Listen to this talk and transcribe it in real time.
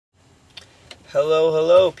Hello,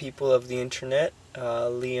 hello, people of the internet.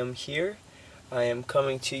 Liam here. I am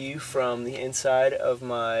coming to you from the inside of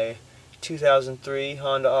my 2003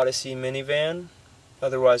 Honda Odyssey minivan,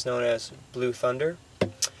 otherwise known as Blue Thunder.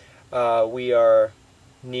 We are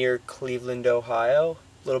near Cleveland, Ohio.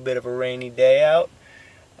 A little bit of a rainy day out,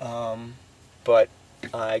 but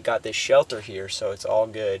I got this shelter here, so it's all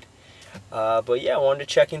good. But yeah, I wanted to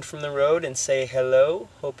check in from the road and say hello.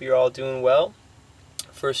 Hope you're all doing well.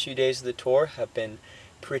 First few days of the tour have been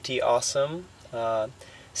pretty awesome.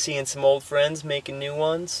 Seeing some old friends, making new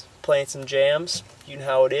ones, playing some jams. You know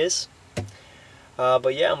how it is.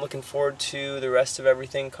 But yeah, I'm looking forward to the rest of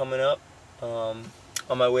everything coming up. On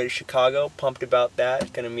my way to Chicago, pumped about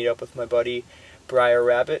that. Gonna meet up with my buddy Briar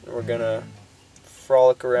Rabbit. We're gonna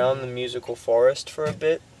frolic around the musical forest for a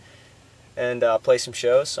bit and play some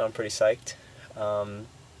shows, so I'm pretty psyched.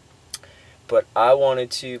 But I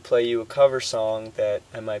wanted to play you a cover song that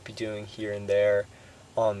I might be doing here and there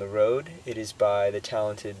on the road. It is by the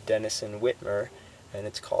talented Denison Witmer, and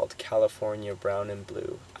it's called California Brown and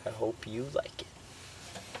Blue. I hope you like it.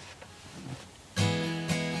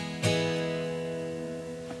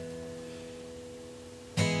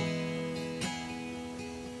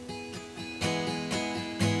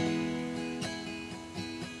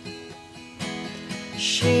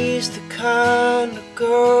 She's the kind of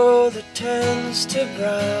girl that tends to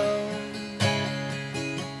brown,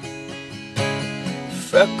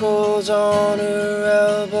 freckles on her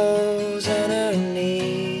elbows and her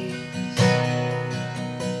knees.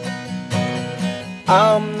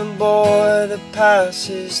 I'm the boy that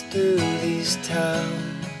passes through these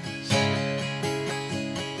towns.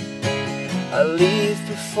 I leave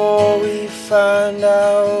before we find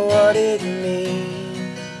out what it means.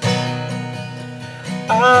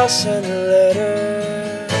 I'll send a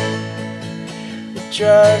letter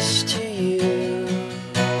addressed to you.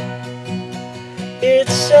 It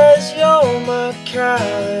says you're my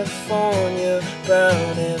California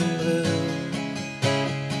brown and blue.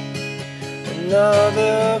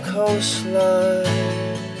 Another coastline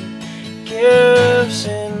gives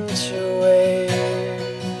into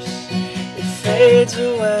waves. It fades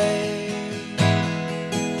away.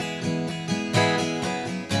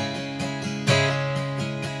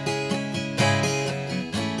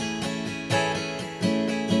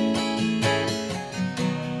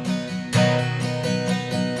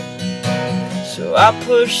 So I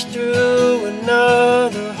pushed through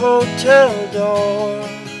another hotel door,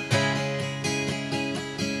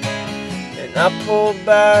 and I pulled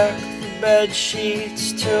back the bed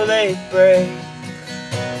sheets till they break,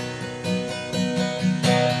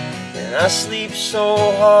 and I sleep so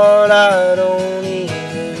hard I don't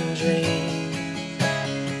even dream.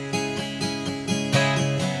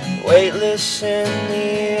 Weightless in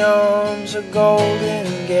the arms of Golden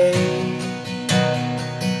Gate.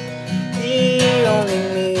 The only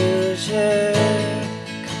music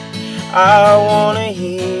I wanna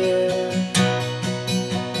hear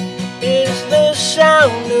is the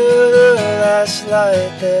sound of the last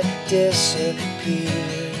light that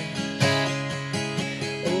disappears.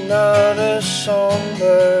 Another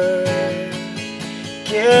songbird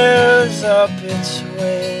gives up its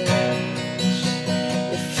wings.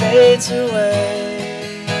 It fades away.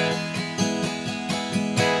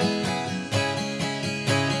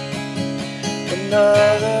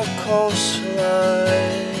 Another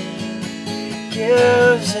coastline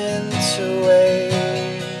gives into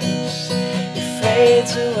waves. It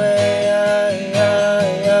fades away.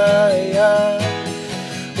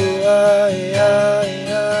 Ooh,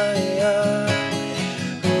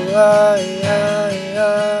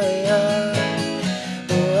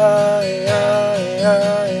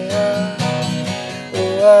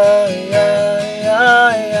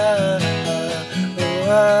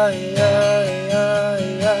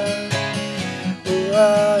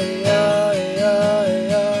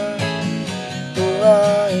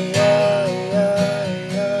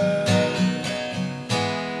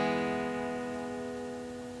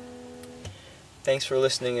 Thanks for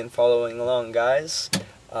listening and following along, guys.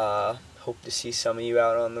 Hope to see some of you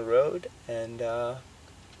out on the road, and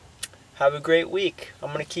have a great week.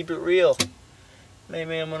 I'm going to keep it real.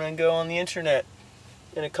 Maybe I'm going to go on the internet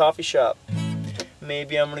in a coffee shop.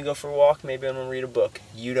 Maybe I'm going to go for a walk. Maybe I'm going to read a book.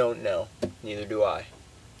 You don't know. Neither do I.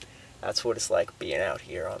 That's what it's like being out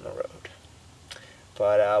here on the road.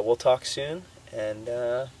 But we'll talk soon, and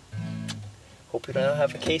hope you don't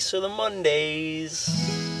have a case of the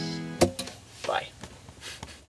Mondays.